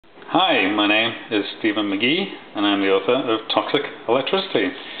Hi, my name is Stephen McGee and I'm the author of Toxic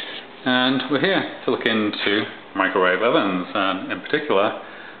Electricity, and we're here to look into microwave ovens and in particular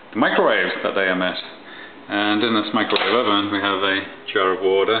the microwaves that they emit. And in this microwave oven we have a jar of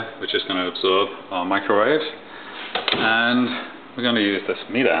water which is going to absorb our microwaves, and we're going to use this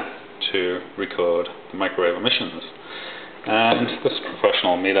meter to record the microwave emissions. And this is a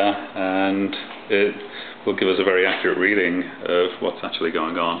professional meter, and it will give us a very accurate reading of what's actually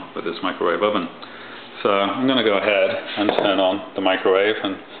going on with this microwave oven. So I'm going to go ahead and turn on the microwave,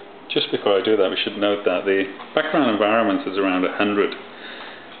 and just before I do that we should note that the background environment is around 100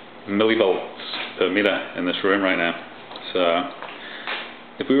 millivolts per meter in this room right now. So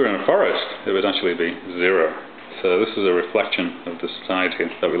if we were in a forest it would actually be 0. So this is a reflection of the society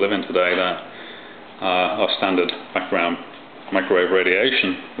that we live in today, that our standard background microwave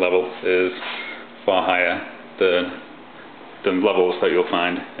radiation level is far higher than levels that you'll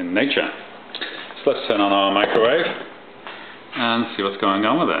find in nature. So let's turn on our microwave and see what's going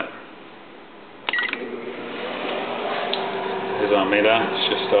on with it. Here's our meter. It's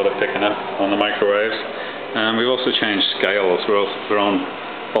just started picking up on the microwaves, and we've also changed scales. We're on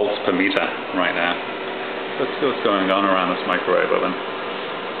volts per meter right now. Let's see what's going on around this microwave oven.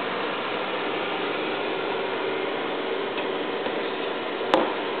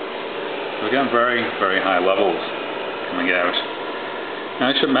 We're getting very, very high levels coming out. Now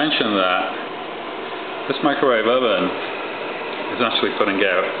I should mention that this microwave oven is actually putting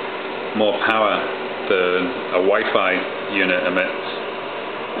out more power than a Wi-Fi unit emits.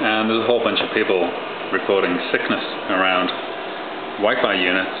 And there's a whole bunch of people reporting sickness around Wi-Fi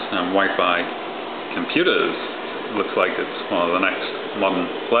units and Wi-Fi computers. It looks like it's one of the next modern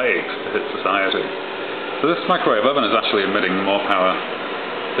plagues to hit society. So this microwave oven is actually emitting more power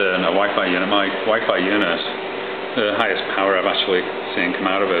than a Wi-Fi unit. My Wi-Fi unit, the highest power I've actually seen come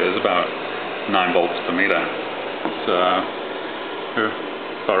out of it is about 9 volts per meter. So we're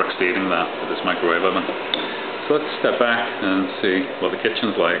far exceeding that with this microwave oven. So let's step back and see what the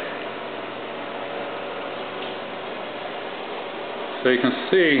kitchen's like. So you can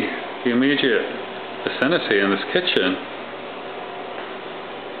see the immediate vicinity in this kitchen.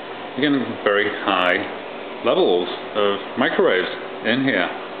 You're getting very high levels of microwaves in here.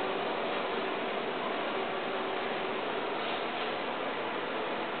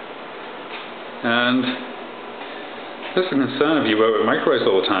 And this is a concern if you work with microwaves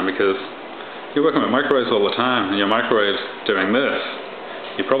all the time, because if you're working with microwaves all the time and your microwave's doing this,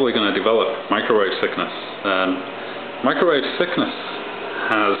 you're probably going to develop microwave sickness. And microwave sickness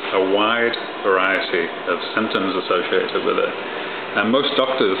has a wide variety of symptoms associated with it, and most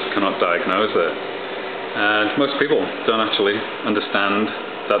doctors cannot diagnose it. And most people don't actually understand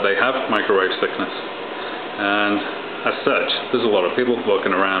that they have microwave sickness. And as such, there's a lot of people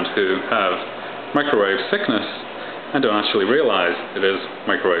walking around who have microwave sickness and don't actually realize it is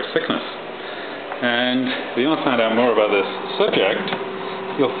microwave sickness. And if you want to find out more about this subject,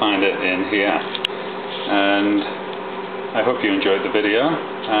 you'll find it in here. And I hope you enjoyed the video,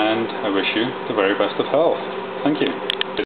 and I wish you the very best of health. Thank you.